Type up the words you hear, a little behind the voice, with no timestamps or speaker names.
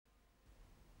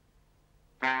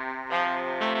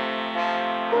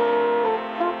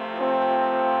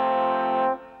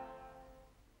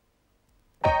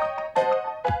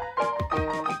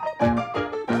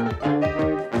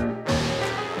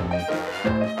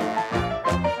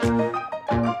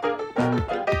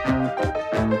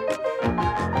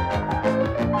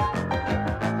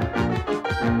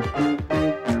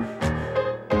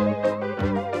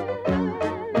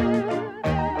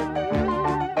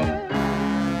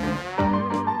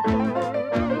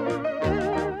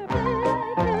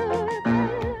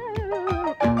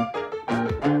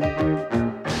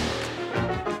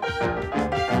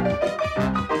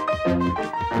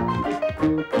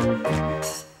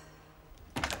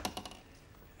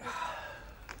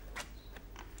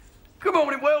Good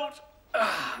morning, world.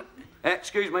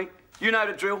 Excuse me. You know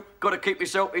the drill. Got to keep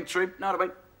myself in trim. Know what I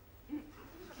mean?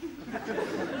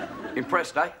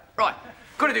 Impressed, eh? Right.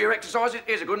 Got to do your exercises.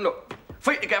 Here's a good look.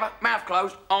 Feet together, mouth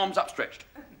closed, arms upstretched.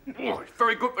 Oh, it's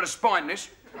very good for the spine, this.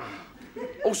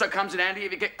 Also comes in handy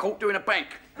if you get caught doing a bank.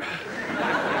 Spare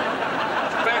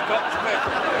cop, spare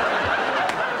cop.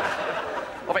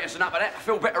 I think it's enough of that. I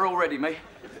feel better already, me.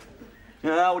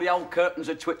 All the old curtains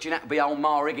are twitching. That'll be old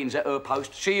Ma Higgins at her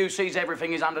post. She who sees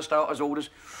everything is under starter's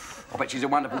orders. I bet she's a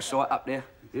wonderful sight up there.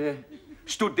 Yeah.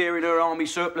 Stood there in her army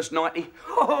surplus 90.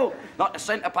 Oh, like the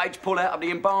centre page pull out of the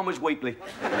Embalmers Weekly.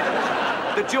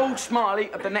 The George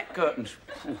Smiley of the net curtains.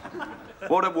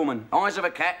 What a woman. Eyes of a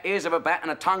cat, ears of a bat,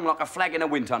 and a tongue like a flag in a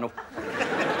wind tunnel.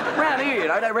 Round here, you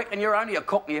know, they reckon you're only a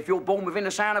cockney if you're born within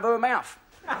the sound of her mouth.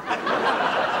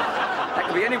 That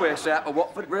could be anywhere south of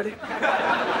Watford, really.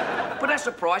 But that's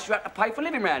the price you have to pay for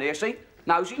living round here, see?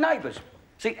 Nosy neighbours.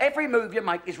 See, every move you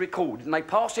make is recorded and they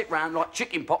pass it round like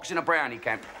chicken pox in a brownie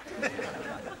camp.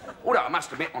 Although I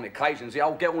must admit, on occasions, the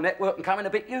old girl network can come in a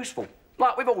bit useful.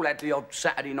 Like we've all had the odd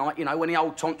Saturday night, you know, when the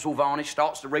old tonsil varnish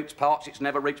starts to reach parts it's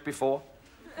never reached before.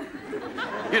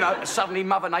 You know, suddenly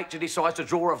Mother Nature decides to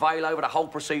draw a veil over the whole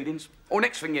proceedings. Or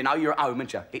next thing you know, you're at home,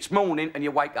 aren't you? It's morning and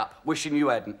you wake up, wishing you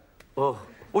hadn't. Oh.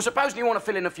 Well, supposing you want to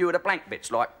fill in a few of the blank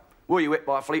bits, like, were you hit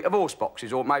by a fleet of horse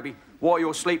boxes? Or maybe, why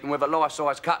you're sleeping with a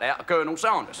life-size cutout of Colonel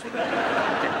Sanders?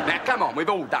 Now, come on, we've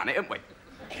all done it, haven't we?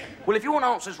 Well, if you want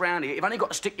answers round here, you've only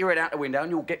got to stick your head out the window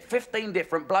and you'll get 15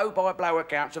 different blow-by-blow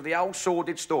accounts of the old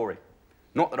sordid story.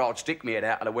 Not that I'd stick my head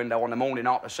out of the window on the morning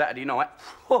after Saturday night.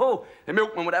 Oh, the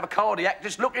milkman would have a cardiac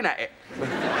just looking at it.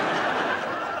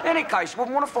 In any case, you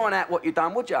wouldn't want to find out what you've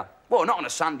done, would you? Well, not on a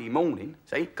Sunday morning,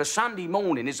 see? Because Sunday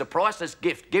morning is a priceless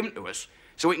gift given to us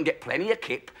so we can get plenty of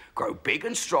kip, grow big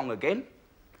and strong again.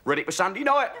 Ready for Sunday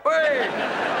night? Hey!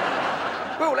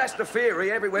 Well, that's the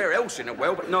theory everywhere else in the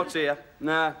world, but not here.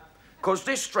 Nah. Because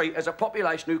this street has a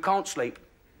population who can't sleep,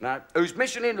 no, whose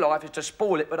mission in life is to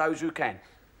spoil it for those who can.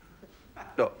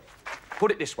 Look,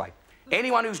 put it this way.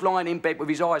 Anyone who's lying in bed with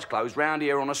his eyes closed round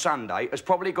here on a Sunday has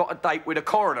probably got a date with a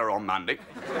coroner on Monday.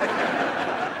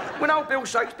 When old Bill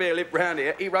Shakespeare lived round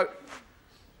here, he wrote,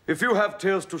 "If you have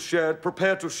tears to shed,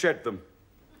 prepare to shed them."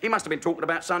 He must have been talking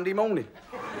about Sunday morning.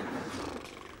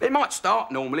 It might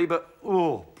start normally, but,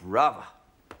 oh, brother.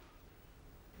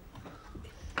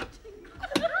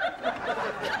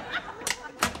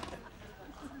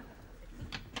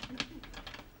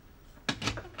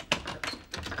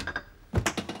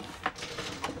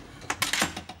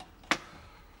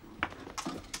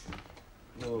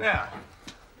 Now,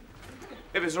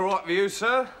 if it's all right with you,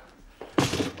 sir,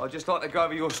 I'd just like to go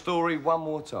over your story one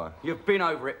more time. You've been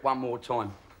over it one more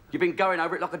time. You've been going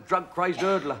over it like a drug-crazed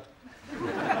hurdler.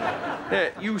 Yeah,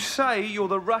 you say you're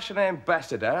the Russian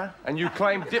ambassador and you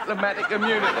claim diplomatic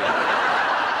immunity.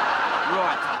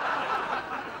 Right.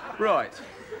 Right.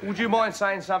 Would you mind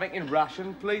saying something in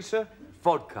Russian, please, sir?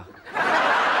 Vodka.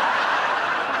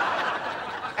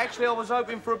 Actually, I was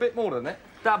hoping for a bit more than that.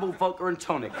 Double vodka and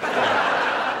tonic.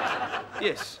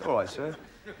 Yes, all right, sir.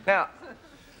 Now,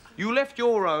 you left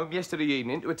your home yesterday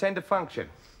evening to attend a function.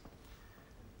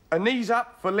 A knees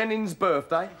up for Lenin's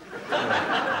birthday.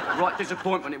 Right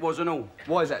disappointment it was and all.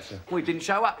 Why is that, sir? Well, he didn't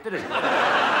show up, did he?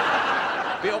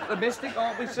 Bit optimistic,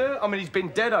 aren't we, sir? I mean, he's been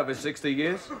dead over 60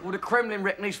 years. Well, the Kremlin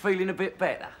reckon he's feeling a bit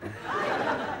better.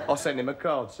 I'll send him a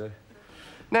card, sir.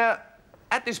 Now,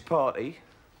 at this party,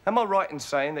 am I right in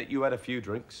saying that you had a few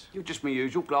drinks? You're just my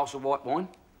usual glass of white wine.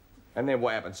 And then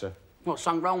what happened, sir? Well,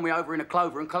 son rolled me over in a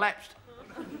clover and collapsed.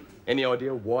 Any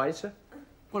idea why, sir?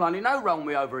 Well, I only know rolled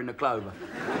me over in the clover.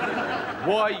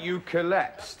 Why you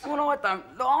collapsed? Well, I don't...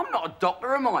 Look, I'm not a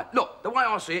doctor, am I? Look, the way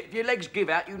I see it, if your legs give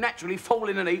out, you naturally fall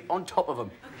in and eat on top of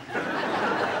them.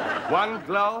 One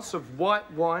glass of white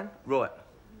wine? Right.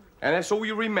 And that's all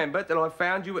you remember till I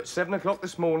found you at 7 o'clock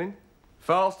this morning,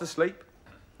 fast asleep?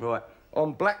 Right.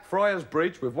 On Blackfriars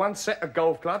Bridge with one set of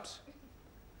golf clubs?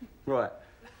 Right.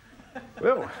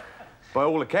 Well, by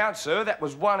all accounts, sir, that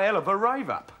was one hell of a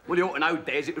rave-up. Well, you ought to know,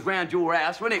 Des, it was round your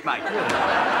house, wasn't it, mate?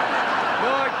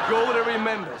 My God, I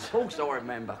remembers. Of course I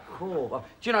remember. Oh, well,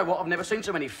 do you know what? I've never seen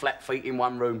so many flat feet in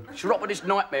one room. Chiropodist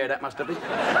nightmare, that must have been.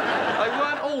 They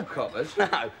weren't all coppers.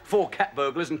 No, 4 cat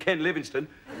burglars and Ken Livingstone.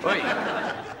 Wait.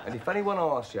 And if anyone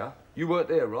asks you, you weren't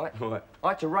there, right? Right. I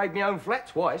had to raid my own flat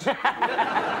twice. All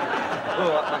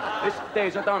right, mate.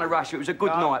 Des, I don't want to rush you. It was a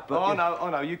good night, but... I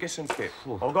know. You get some kip.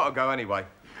 I've got to go anyway.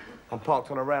 I'm parked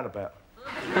on a roundabout.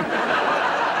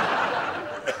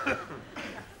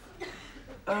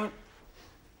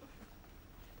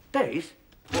 Des?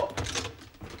 What?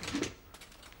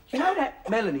 You know that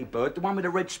Melanie bird, the one with the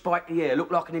red spiky hair,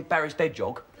 looked like an embarrassed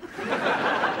hedgehog?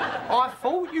 I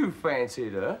thought you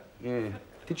fancied her. Yeah.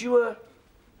 Did you,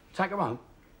 take her home?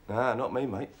 Nah, not me,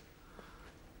 mate.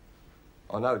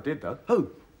 I know it did, though.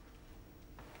 Who?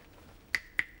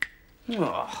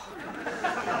 Oh.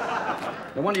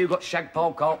 No wonder you got shag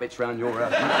pole carpets round your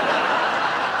house.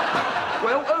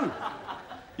 Well, who?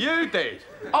 You did.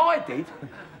 I did?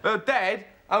 Her dad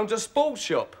owns a sports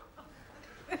shop.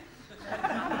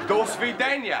 Do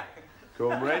svidania,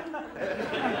 comrade.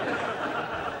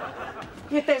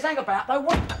 Yeah, there's hang about, though.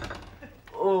 What?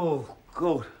 Oh,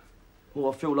 God.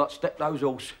 Oh, I feel like Stepto's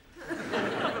horse.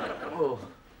 Oh.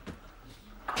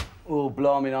 Oh,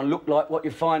 blimey, don't look like what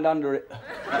you find under it.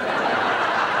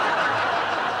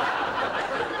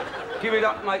 Give it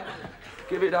up, mate.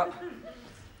 Give it up.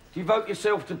 Devote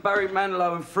yourself to Barry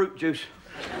Manilow and fruit juice.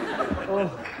 Oh.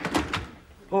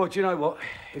 Oh, do you know what?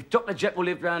 If Dr. Jekyll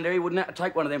lived round here, he wouldn't have to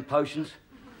take one of them potions.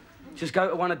 Just go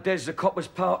to one of Des the Copper's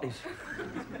parties.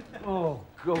 Oh,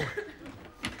 God.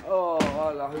 Oh,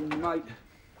 hello, mate.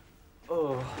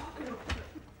 Oh.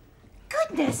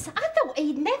 Goodness, I thought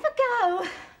he'd never go.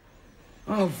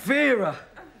 Oh, Vera.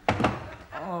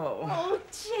 Oh,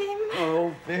 Jim.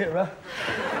 Oh, Vera.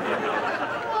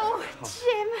 Oh,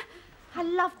 Jim. I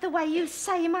love the way you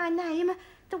say my name.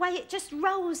 The way it just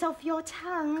rolls off your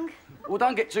tongue. Well,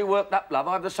 don't get too worked up, love.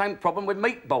 I have the same problem with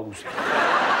meatballs.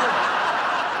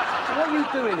 What are you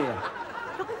doing here?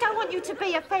 Look, I don't want you to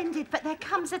be offended, but there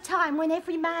comes a time when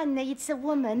every man needs a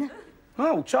woman.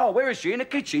 Oh, Charles, where is she? In the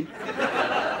kitchen?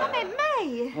 I meant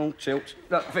me. Oh, tilt.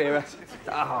 Look, Vera.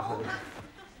 Oh.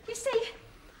 You see,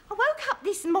 I woke up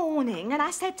this morning and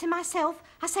I said to myself,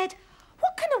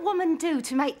 what can a woman do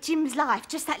to make Jim's life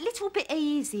just that little bit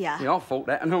easier? Yeah, I thought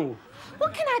that and all.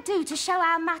 What can I do to show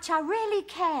how much I really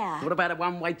care? What about a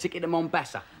one-way ticket to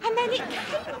Mombasa? And then it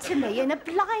came to me in a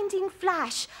blinding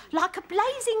flash, like a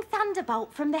blazing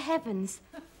thunderbolt from the heavens.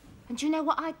 And do you know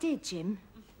what I did, Jim?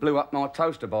 Blew up my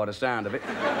toaster by the sound of it.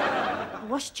 I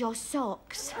washed your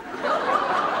socks.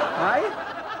 Hey?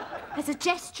 As a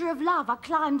gesture of love, I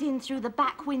climbed in through the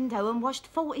back window and washed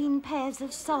 14 pairs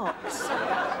of socks.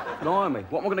 Blimey,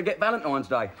 what am I going to get Valentine's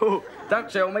Day? Don't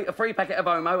tell me, a free packet of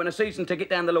Omo and a season ticket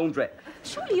down the laundrette.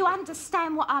 Surely you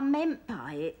understand what I meant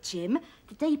by it, Jim?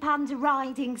 The deep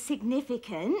underriding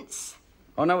significance.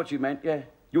 I know what you meant, yeah.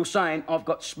 You're saying I've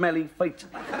got smelly feet.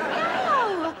 No,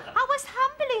 I was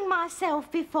humbling myself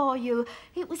before you.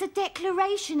 It was a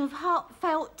declaration of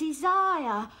heartfelt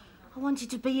desire. I wanted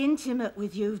to be intimate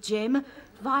with you, Jim,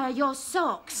 via your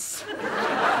socks.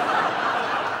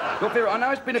 Look, Vera, I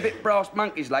know it's been a bit brass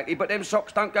monkeys lately, but them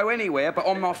socks don't go anywhere but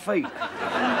on my feet.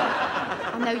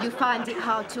 I know you find it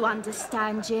hard to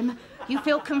understand, Jim. You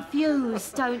feel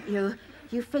confused, don't you?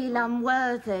 You feel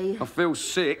unworthy. I feel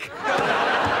sick. But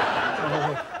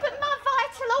my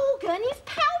vital organ is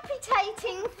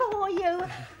palpitating for you.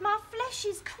 My flesh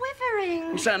is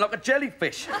quivering. You sound like a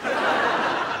jellyfish.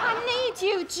 I need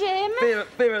you, Jim.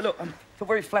 Vera, look, I feel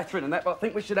very flattering and that, but I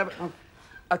think we should have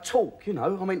a talk, you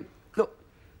know. I mean, look,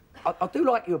 I do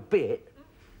like you a bit.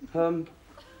 I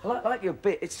like you a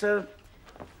bit. It's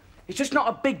just not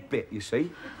a big bit, you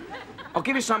see. I'll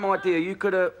give you some idea. You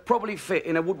could probably fit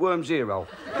in a woodworm's ear roll.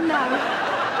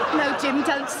 No, Jim,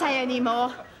 don't say any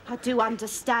more. I do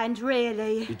understand,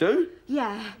 really. You do?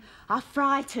 Yeah, I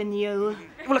frighten you.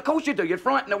 Well, of course you do. You'd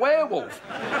frighten a werewolf.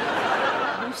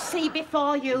 You see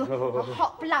before you a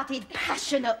hot-blooded,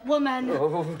 passionate woman.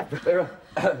 Oh, Vera.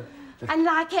 And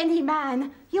like any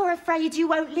man, you're afraid you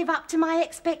won't live up to my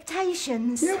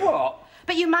expectations. Yeah, what?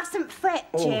 But you mustn't fret,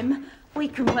 Jim. We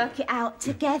can work it out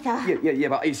together. Yeah,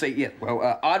 but you see,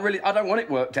 well, I don't want it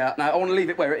worked out now. I want to leave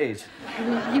it where it is.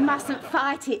 You mustn't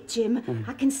fight it, Jim.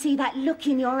 I can see that look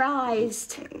in your eyes.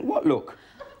 What look?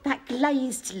 That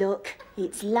glazed look.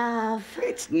 It's love.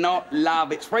 It's not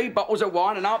love. It's 3 bottles of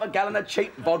wine and half a gallon of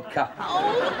cheap vodka.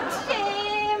 Oh,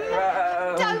 Jim!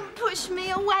 Don't push me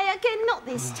away again. Not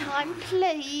this time,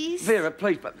 please. Vera,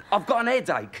 please, but I've got an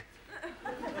headache.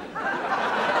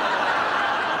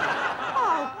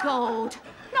 Oh, God.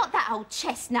 Not that old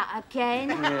chestnut again.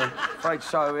 Yeah, afraid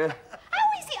so, yeah.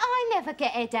 How is it I never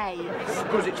get headaches?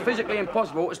 Because it's physically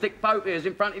impossible to stick pokies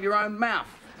in front of your own mouth.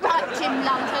 Right, Jim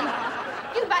London.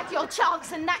 You've had your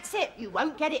chance and that's it. You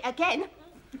won't get it again.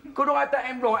 Could I have that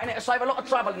in writing? It'll save a lot of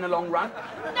trouble in the long run.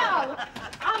 No,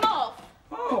 I'm off.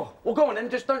 Oh, well, go on then.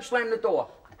 Just don't slam the door.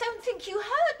 I don't think you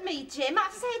heard me, Jim. I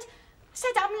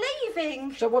said I'm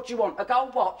leaving. So what do you want? A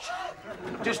gold watch?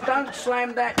 Just don't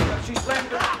slam that. She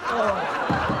slammed it. Oh.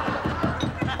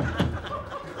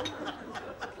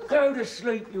 Go to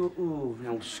sleep, you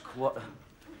old squatter.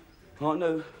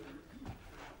 I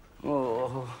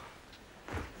Oh.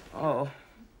 Oh.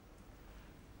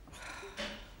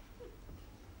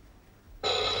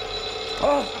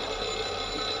 Oh.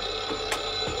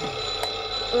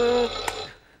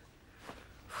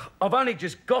 I've only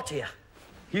just got here.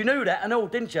 You knew that and all,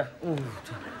 didn't you? Oh.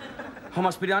 I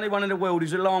must be the only one in the world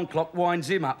whose alarm clock winds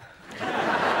him up.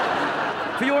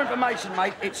 For your information,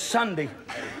 mate, it's Sunday.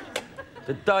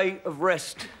 The day of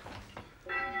rest.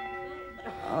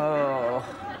 Oh.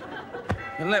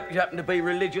 Unless you happen to be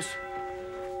religious.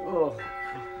 Oh.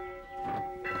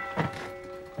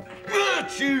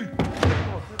 Achoo!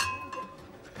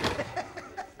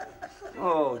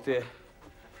 Oh, dear.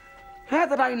 How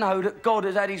do they know that God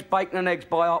has had his bacon and eggs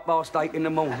by 8:30 in the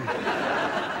morning?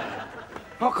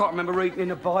 I can't remember reading in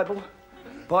the Bible.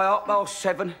 By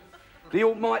 7:30, the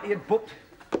Almighty had booked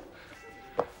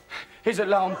his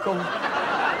alarm call.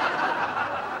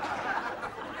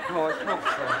 Oh, it's not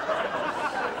fair.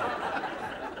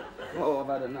 Oh, I've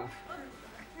had enough.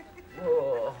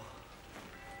 Oh.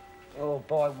 Oh,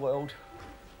 by world.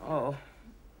 Oh.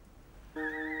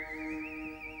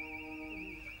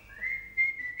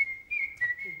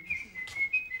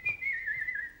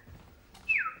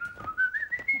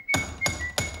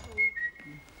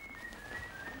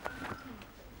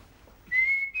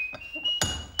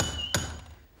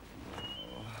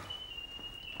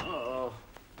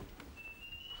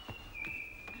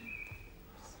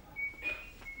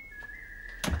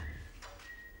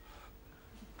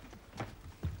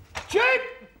 Jim!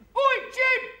 Oi,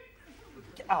 Jim!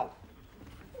 Oh.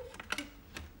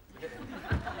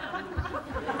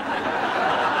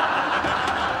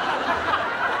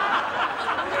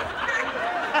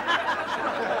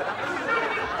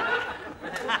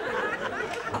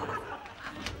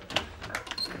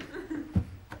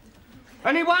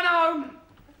 Anyone home?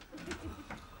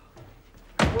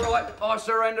 All right, I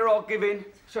surrender, I'll give in.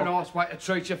 It's a nice way to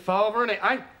treat your father, isn't it,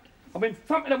 eh? I've been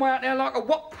thumping away out there like a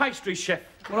what pastry chef.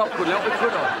 Well, I couldn't help it,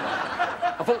 could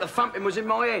I? I thought the thumping was in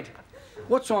my head.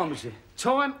 What time was it?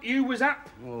 Time you was up.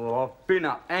 Oh, I've been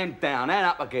up and down and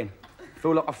up again.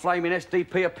 Feel like a flaming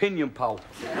SDP opinion poll.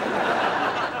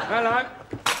 Hello.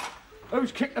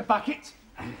 Who's kicked the bucket?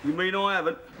 You mean I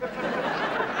haven't?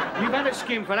 You've had a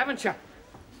skinful, haven't you?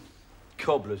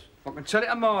 Cobblers. I can tell it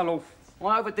a mile off.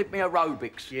 I overdid my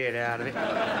aerobics. Get out of it.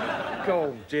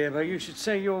 God, dear, but you should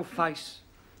see your face.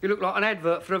 You look like an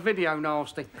advert for a video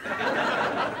nasty.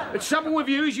 The trouble with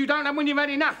you is you don't know when you've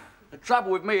had enough. The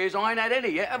trouble with me is I ain't had any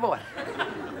yet, have I?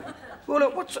 Well,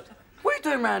 look, what are you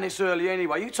doing round this early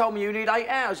anyway? You told me you need 8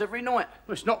 hours every night.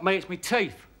 Well, it's not me, it's me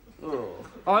teeth. Oh.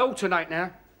 I alternate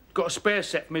now. Got a spare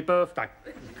set for my birthday.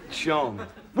 Charm.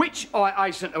 Which I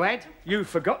hasten to add, you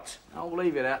forgot. I'll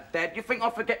leave it out, Dad. You think I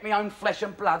forget my own flesh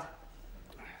and blood?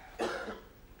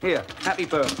 Here, happy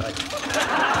birthday.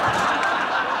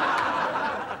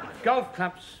 Golf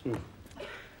clubs.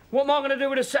 What am I going to do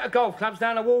with a set of golf clubs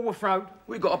down the Walworth Road?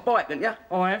 We've got a bike, didn't you?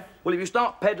 I have. Well, if you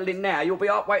start pedalling now, you'll be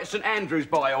halfway to St Andrews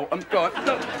by autumn. Go on.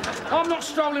 Look, I'm not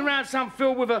strolling round some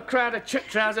field with a crowd of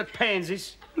check-trousered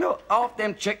pansies. look, half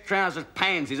them check-trousered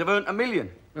pansies have earned $1 million.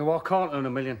 Well, I can't earn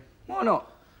 $1 million. Why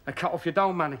not? They cut off your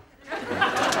dole money.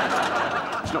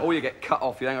 It's not all you get cut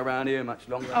off. You hang around here much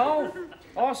longer. Oh,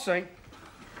 I see.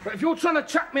 But if you're trying to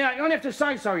chuck me out, you only have to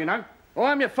say so, you know.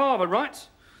 I'm your father, right?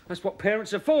 That's what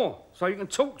parents are for, so you can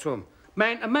talk to them,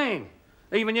 man to man,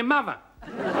 even your mother.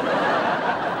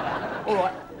 All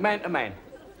right, man to man.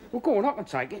 Well, go on, I can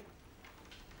take it.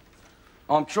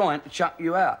 I'm trying to chuck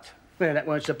you out. Well, that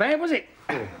weren't so bad, was it?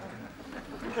 Oh.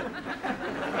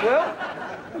 Well,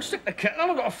 we'll stick the kettle on.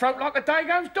 I've got a throat like a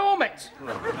Dago's dormant.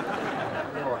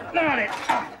 Right. Look at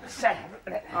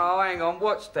it. Oh, hang on,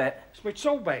 what's that? It's my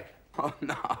tool bag. Oh,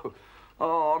 no.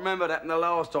 Oh, I remember that in the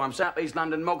last time. South East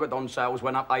London Mogadon sales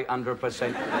went up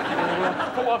 800%.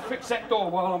 I thought I'd fix that door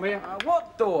while I'm here.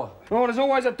 What door? Well, there's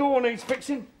always a door needs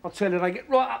fixing. I tell you, they get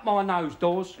right up my nose,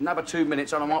 doors. Another 2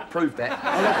 minutes and I might prove that.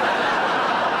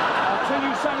 I'll tell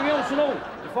you something else and all.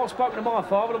 If I spoke to my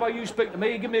father the way you speak to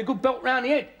me, he'd give me a good belt round the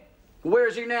head. Where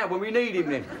is he now when we need him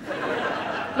then?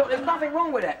 Look, there's nothing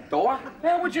wrong with that door.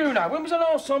 How would you know? When was the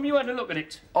last time you had a look at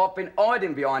it? I've been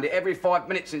hiding behind it every 5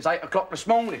 minutes since 8 o'clock this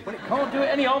morning. Well, it can't do it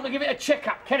any harm to give it a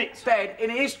check-up, can it? Dad, in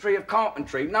the history of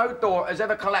carpentry, no door has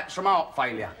ever collapsed from heart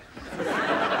failure.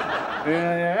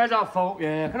 Yeah, as I thought,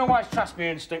 yeah. I can always trust my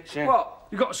instincts, yeah. What?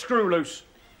 You got a screw loose.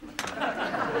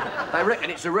 They reckon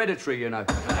it's hereditary, you know.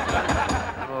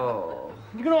 Oh.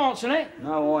 You gonna answer that?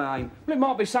 No, I ain't. Well, it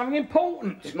might be something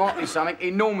important. It might be something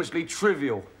enormously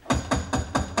trivial.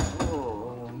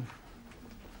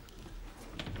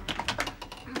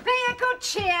 Be a good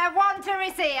cheer, Wanter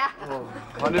is here.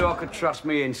 I knew I could trust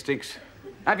me instincts.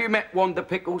 Have you met Wanda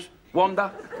Pickles?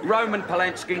 Wanda? Roman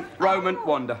Polanski, Roman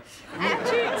Wanda. And you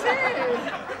too.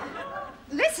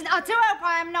 Listen, I do hope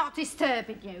I am not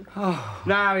disturbing you.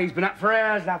 No, he's been up for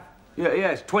hours, love. Yeah,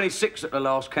 it's 26 at the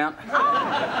last count.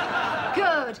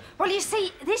 Good. Well, you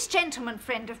see, this gentleman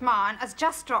friend of mine has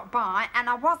just dropped by, and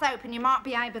I was hoping you might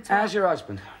be able to... How's your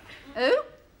husband? Who?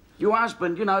 Your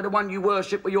husband, you know, the one you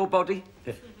worship with your body?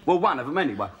 Well, one of them,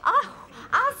 anyway. Oh,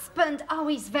 husband. Oh,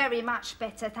 he's very much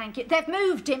better, thank you. They've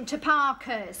moved him to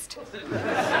Parkhurst.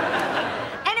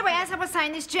 Anyway, as I was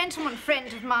saying, this gentleman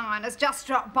friend of mine has just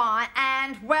dropped by,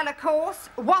 and, well, of course,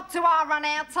 what do I run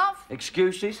out of?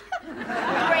 Excuses?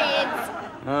 Breads.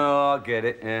 Oh, I get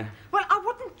it, yeah. Well, I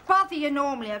wouldn't bother you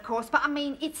normally, of course, but I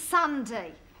mean, it's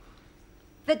Sunday.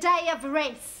 The day of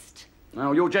rest.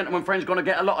 Oh, your gentleman friend's going to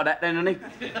get a lot of that then, isn't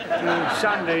he?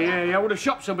 Sunday, yeah, all the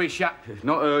shops will be shut.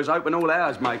 Not hers, open all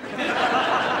hours, mate.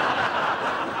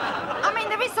 I mean,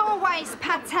 there is always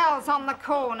Patel's on the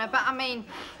corner, but I mean...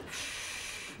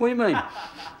 What do you mean?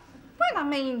 Well, I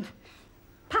mean,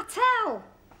 Patel.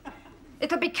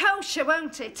 It'll be kosher,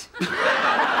 won't it?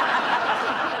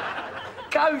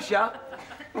 Kosher?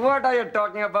 What are you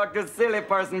talking about, you silly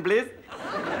person, please?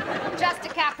 Just a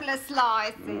couple of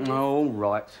slices. All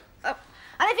right. Oh,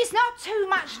 and if it's not too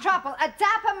much trouble, a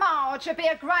dab of Marge would be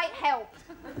a great help.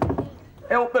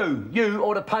 Help who? You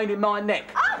or the pain in my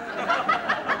neck?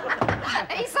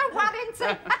 He's so well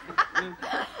into...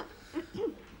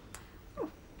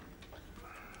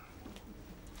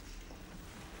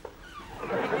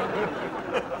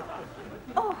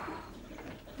 Oh,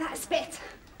 that's better.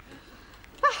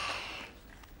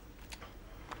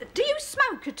 Do you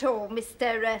smoke at all,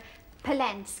 Mr.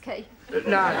 Polanski? No,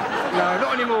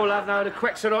 not anymore, love. No, the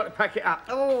quecks are right to pack it up.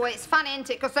 Oh, it's fun, isn't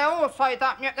it? Because they all say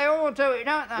that, and yet they all do it,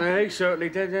 don't they? Yeah, he certainly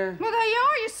did, yeah. Well, there you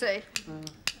are, you see.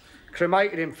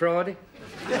 Cremated him Friday.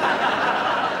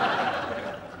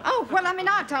 Oh, well, I mean,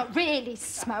 I don't really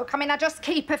smoke. I mean, I just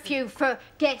keep a few for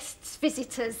guests,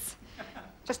 visitors.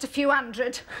 Just a few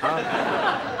hundred. Well,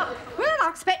 I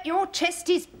expect your chest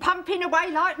is pumping away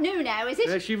like new now, is it?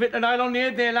 Yeah, she hit the nail on the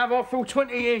head there, love. I feel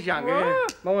 20 years younger, yeah.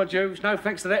 Mind you, it's no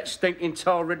thanks to that stinking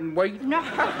tar-ridden weed. No.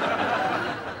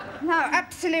 No,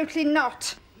 absolutely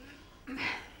not.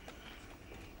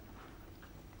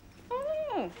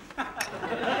 Oh.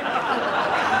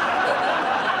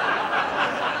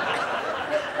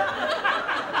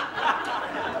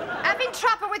 Having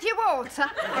trouble with your water?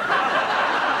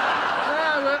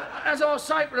 Well, as I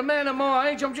say, for a man of my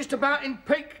age, I'm just about in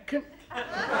peak Here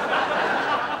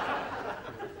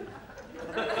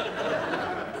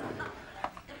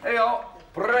you are,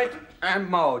 bread and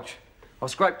Marge. I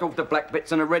scraped off the black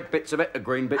bits and the red bits of it, the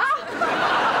green bits. Oh,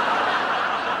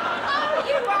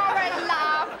 you are a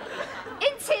love.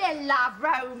 Isn't he a love,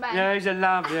 Roman? Yeah, he's a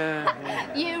love,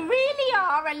 yeah. You really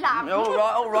are a love.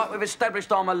 All right, we've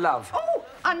established I'm a love. Oh,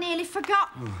 I nearly forgot.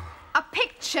 A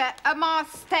picture of my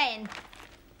Sten.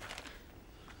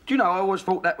 Do you know, I always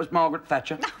thought that was Margaret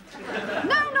Thatcher.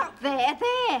 No, not there,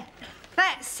 there.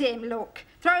 That's him, look.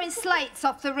 Throwing slates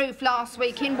off the roof last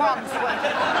week in Wandsworth.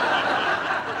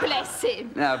 Bless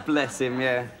him. Yeah, bless him,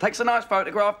 yeah. Takes a nice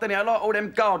photograph, doesn't he? I like all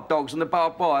them guard dogs and the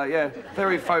barbed wire, yeah.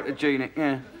 Very photogenic,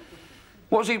 yeah.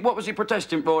 What was he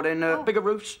protesting for then? Bigger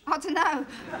roofs? I don't know.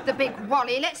 The big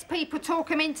Wally lets people talk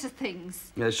him into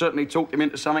things. Yeah, certainly talked him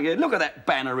into something here. Look at that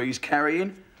banner he's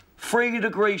carrying. Free to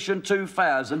Grecian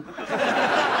 2000. Oh,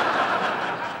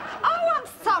 I'm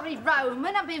sorry,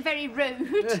 Roman. I've been very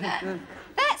rude.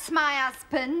 That's my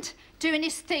husband, doing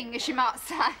his thing, as you might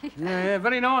say. Yeah,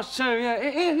 very nice too, yeah.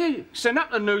 Here. Send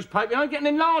up the newspaper, I'm getting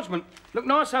enlargement. Look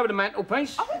nice over the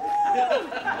mantelpiece. Oh,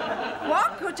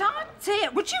 what good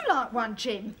idea. Would you like one,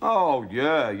 Jim? Oh,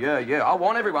 yeah. I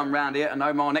want everyone round here to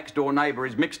know my next-door neighbour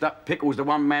is mixed up Pickles, the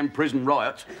one-man prison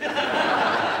riot.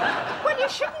 Well, you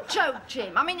shouldn't joke,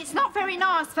 Jim. I mean, it's not very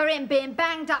nice for him being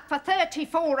banged up for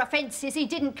 34 offences he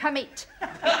didn't commit.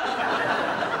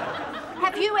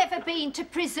 Have you ever been to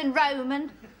prison,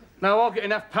 Roman? No, I'll get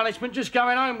enough punishment just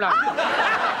going home, love.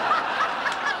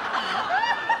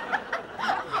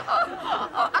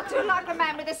 I do like a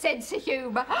man with a sense of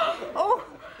humour. Oh,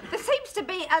 there seems to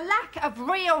be a lack of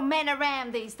real men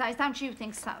around these days, don't you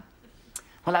think so?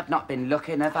 Well, I've not been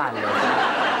looking, have I?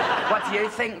 What do you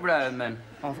think, Roman?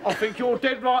 I think you're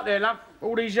dead right there, love.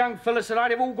 All these young fellas today,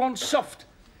 they've all gone soft.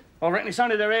 I reckon it's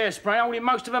only their hairspray holding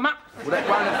most of them up. Well, that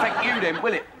won't affect you then,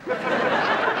 will it?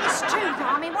 It's true, though.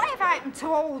 I mean, whatever happened to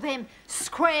all them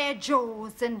square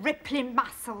jaws and rippling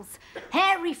muscles,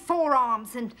 hairy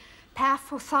forearms and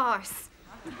powerful thighs?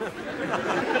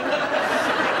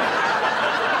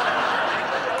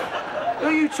 Who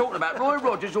are you talking about, Roy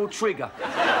Rogers or Trigger?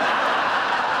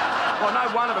 Well,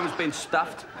 no one of them's been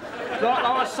stuffed. Like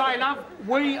I say, love,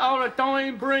 we are a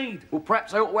dying breed. Well,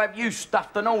 perhaps they ought to have you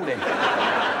stuffed and all then. Oh,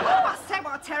 I say,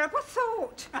 what a terrible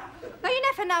thought. Now, you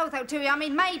never know, though, do you? I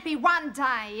mean, maybe one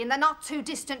day, in the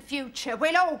not-too-distant future,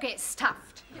 we'll all get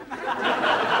stuffed.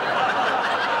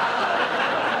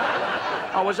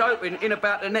 I was hoping in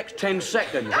about the next 10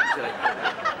 seconds, actually.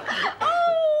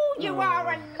 Oh, you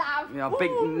are a love. Yeah, a big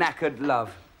knackered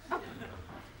love.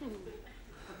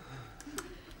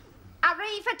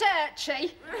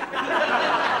 Arrivederci.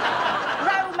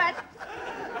 Roman.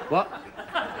 What?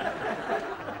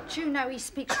 Do you know he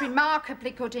speaks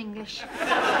remarkably good English?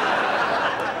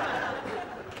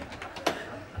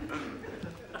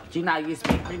 Do you know you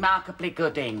speak remarkably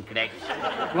good English?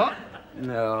 What?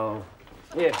 No.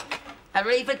 Here.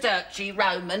 Arrivederci,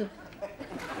 Roman.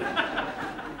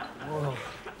 Oh.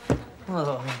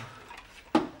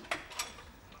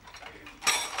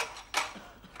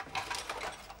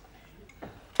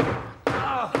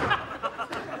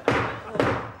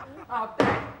 Oh,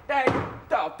 Dad,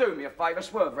 oh, do me a favour,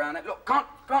 swerve around it. Look, can't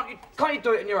you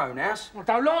do it in your own house? I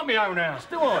don't like my own house,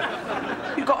 do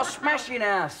I? You've got a smashing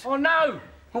house. Oh, no.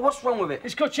 Well, what's wrong with it?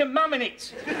 It's got your mum in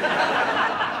it.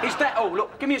 Is that all?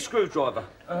 Look, give me a screwdriver.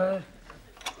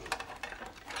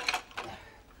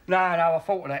 No, I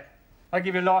thought of that. They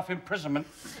give you life imprisonment.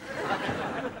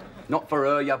 Not for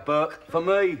her, you Burke. For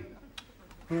me.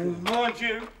 Mind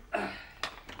you,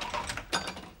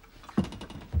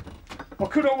 I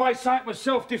could always say it was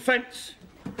self-defence.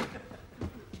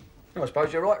 I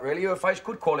suppose you're right, really. Her face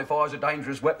could qualify as a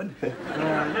dangerous weapon. You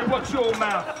watch your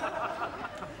mouth.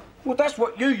 Well, that's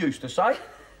what you used to say.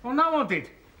 Well, no, I did.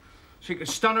 She could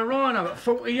stun a rhino at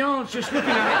 40 yards just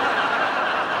looking at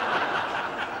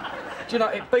Do you know,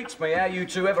 it beats me how you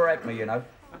two ever had me, you know.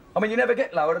 I mean, you never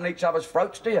get lower than each other's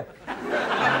throats, do you? it.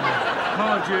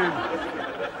 Mind you,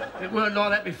 it weren't like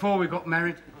that before we got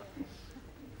married.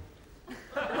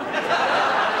 Hey?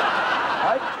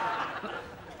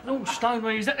 Oh, stone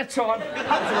me, is that the time?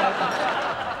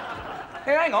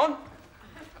 Hey, hang on.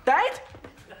 Dad?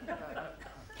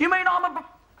 You mean I'm a...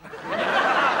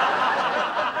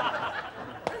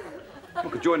 I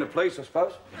could join the police, I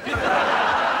suppose.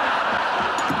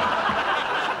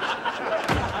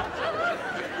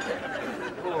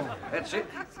 Oh, that's it.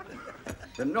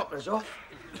 The knocker's off.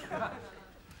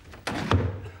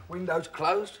 Windows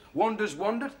closed. Wander's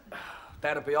wandered.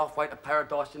 Dad'll be halfway to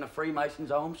paradise in a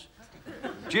Freemason's arms.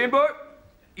 Jim, boy,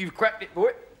 you've cracked it,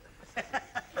 boy.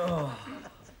 Oh.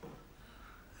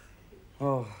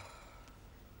 Oh.